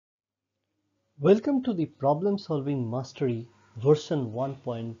Welcome to the Problem Solving Mastery version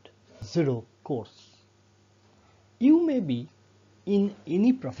 1.0 course. You may be in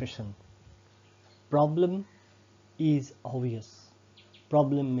any profession. Problem is obvious.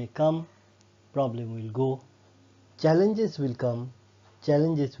 Problem may come, problem will go. Challenges will come,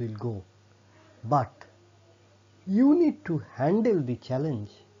 challenges will go. But you need to handle the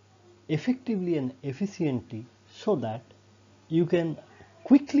challenge effectively and efficiently so that you can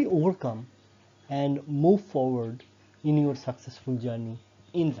quickly overcome and move forward in your successful journey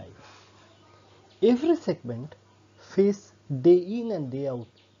in life. Every segment face day in and day out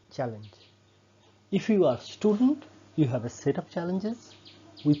challenge. If you are a student, you have a set of challenges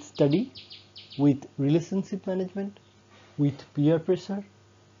with study, with relationship management, with peer pressure,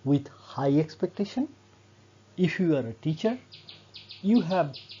 with high expectation. If you are a teacher, you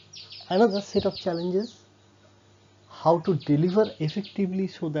have another set of challenges, how to deliver effectively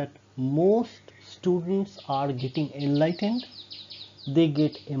so that most students are getting enlightened, they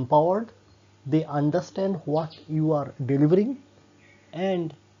get empowered, they understand what you are delivering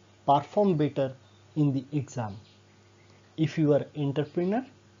and perform better in the exam. If you are entrepreneur,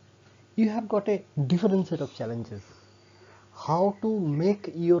 you have got a different set of challenges. How to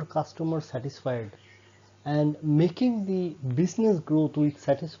make your customer satisfied and making the business growth with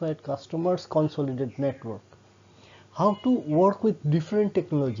satisfied customers consolidate network. How to work with different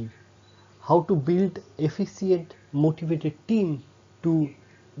technology, how to build efficient motivated team to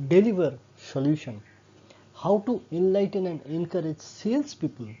deliver solution, how to enlighten and encourage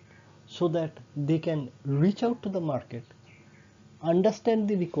salespeople so that they can reach out to the market, understand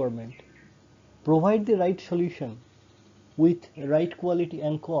the requirement, provide the right solution with right quality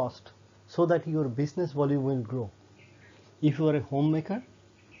and cost so that your business volume will grow. If you are a homemaker,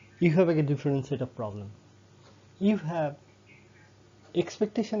 you have a different set of problem. You have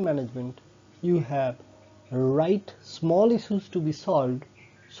expectation management, you have right small issues to be solved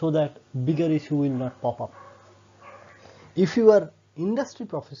so that bigger issue will not pop up. If you are industry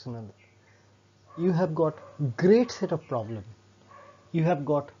professional, you have got great set of problem. You have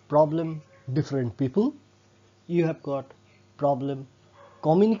got problem different people, you have got problem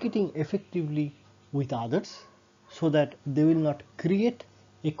communicating effectively with others so that they will not create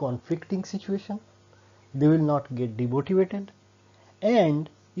a conflicting situation, they will not get demotivated, and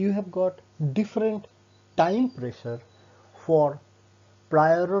you have got different time pressure for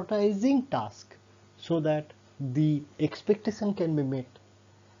prioritizing task so that the expectation can be met.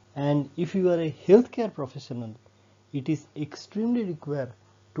 And if you are a healthcare professional, it is extremely required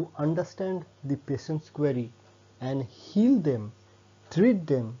to understand the patient's query and heal them, treat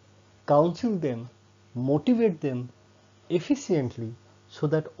them, counsel them, motivate them efficiently so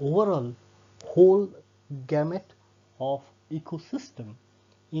that overall whole gamut of ecosystem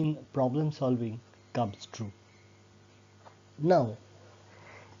in problem solving comes true. Now,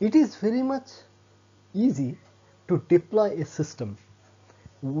 it is very much easy to deploy a system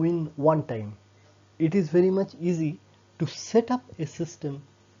in one time. It is very much easy to set up a system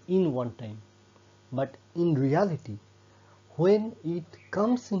in one time. But in reality, when it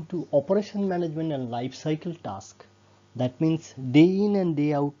comes into operation management and life cycle task, that means day in and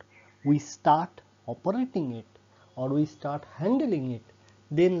day out, we start operating it or we start handling it,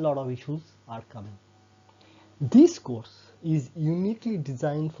 then a lot of issues are coming. This course is uniquely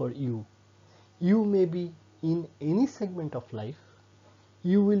designed for you. You may be in any segment of life.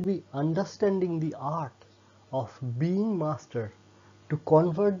 You will be understanding the art of being master to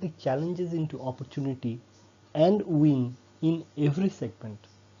convert the challenges into opportunity and win in every segment.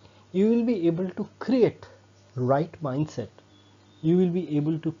 You will be able to create right mindset. You will be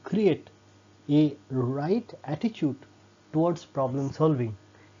able to create a right attitude towards problem solving.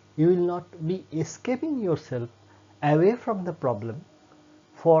 You will not be escaping yourself away from the problem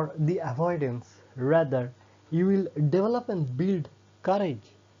for the avoidance. Rather, you will develop and build courage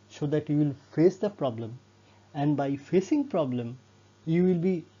so that you will face the problem, and by facing problem you will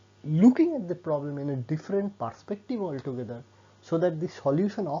be looking at the problem in a different perspective altogether so that the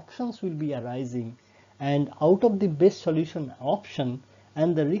solution options will be arising, and out of the best solution option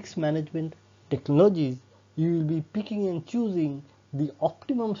and the risk management technologies you will be picking and choosing the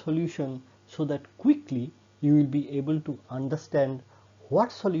optimum solution so that quickly you will be able to understand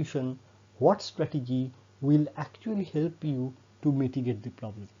what solution, what strategy will actually help you to mitigate the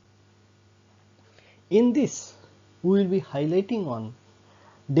problem. In this, we will be highlighting on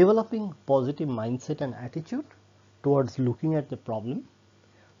developing positive mindset and attitude towards looking at the problem,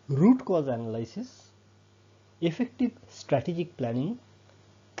 root cause analysis, effective strategic planning,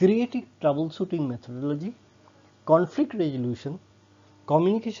 creative troubleshooting methodology, conflict resolution,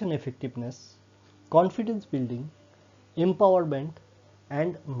 communication effectiveness, confidence building, empowerment,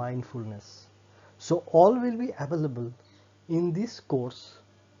 and mindfulness. So all will be available in this course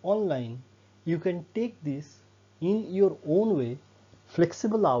online. You can take this in your own way,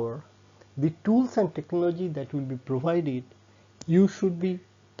 flexible hour, the tools and technology that will be provided, you should be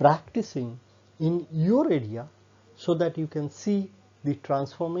practicing in your area so that you can see the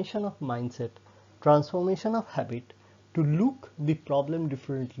transformation of mindset, transformation of habit to look the problem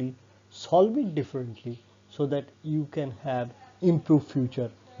differently, solve it differently so that you can have improved future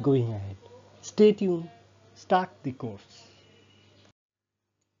going ahead. Stay tuned, start the course.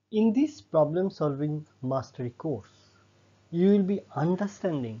 In this problem solving mastery course, you will be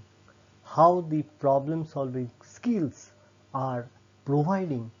understanding how the problem solving skills are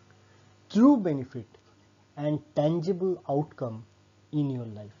providing true benefit and tangible outcome in your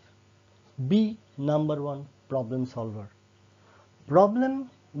life. Be number one problem solver. Problem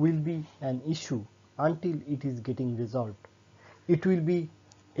will be an issue until it is getting resolved. It will be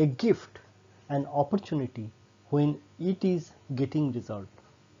a gift, an opportunity when it is getting resolved.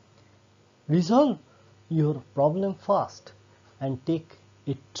 Resolve your problem fast and take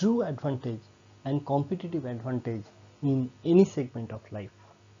a true advantage and competitive advantage in any segment of life.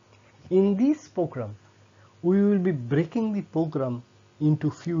 In this program, we will be breaking the program into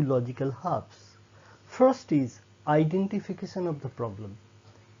few logical hubs. First is identification of the problem.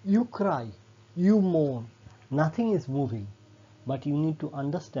 You cry, you moan, nothing is moving, but you need to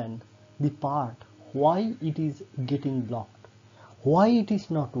understand the part why it is getting blocked, why it is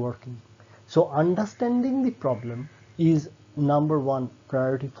not working. So understanding the problem is number one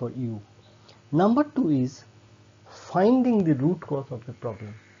priority for you. Number two is finding the root cause of the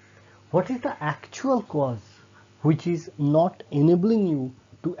problem. What is the actual cause which is not enabling you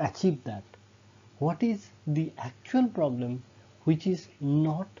to achieve that? What is the actual problem which is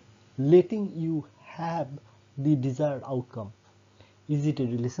not letting you have the desired outcome? Is it a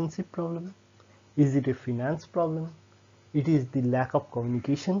relationship problem? Is it a finance problem? It is the lack of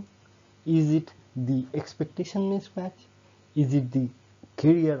communication? Is it the expectation mismatch? Is it the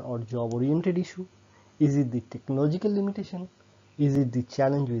career or job oriented issue? Is it the technological limitation? Is it the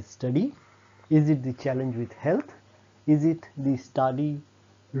challenge with study? Is it the challenge with health? Is it the study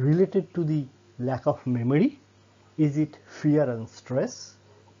related to the lack of memory? Is it fear and stress?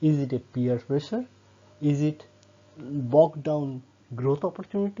 Is it a peer pressure? Is it bogged down growth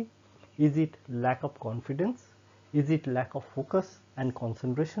opportunity? Is it lack of confidence? Is it lack of focus and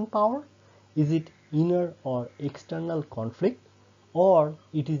concentration power? Is it inner or external conflict? Or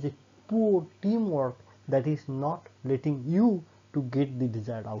it is a poor teamwork that is not letting you to get the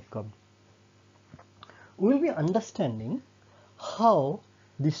desired outcome? We will be understanding how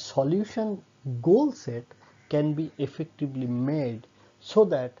the solution goal set can be effectively made so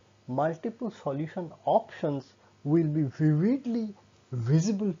that multiple solution options will be vividly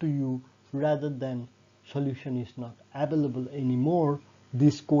visible to you rather than solution is not available anymore,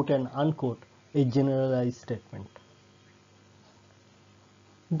 this quote and unquote a generalized statement.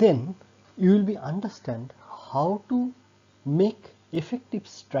 Then you will be understand how to make effective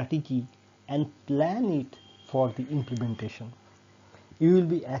strategy and plan it for the implementation. You will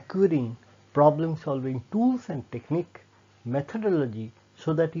be acquiring problem solving tools and technique, methodology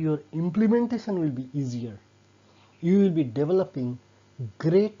so that your implementation will be easier. You will be developing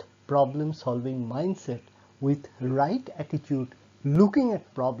great problem solving mindset with right attitude, looking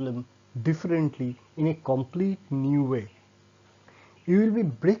at problem differently in a complete new way. You will be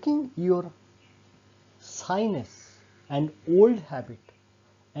breaking your shyness and old habit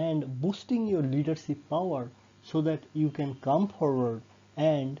and boosting your leadership power so that you can come forward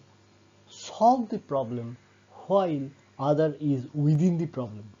and solve the problem while other is within the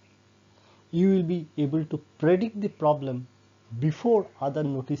problem. You will be able to predict the problem before other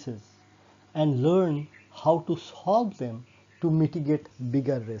notices and learn how to solve them to mitigate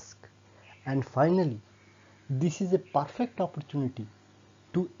bigger risk. And finally, this is a perfect opportunity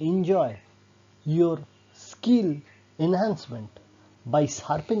to enjoy your skill enhancement by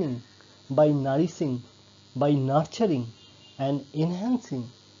sharpening, by nourishing, by nurturing and enhancing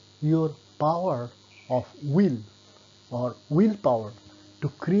your power of will or willpower to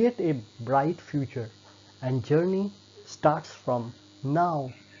create a bright future. And journey starts from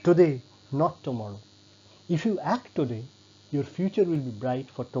now, today, not tomorrow. If you act today, your future will be bright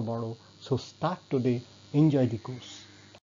for tomorrow. So start today, enjoy the course.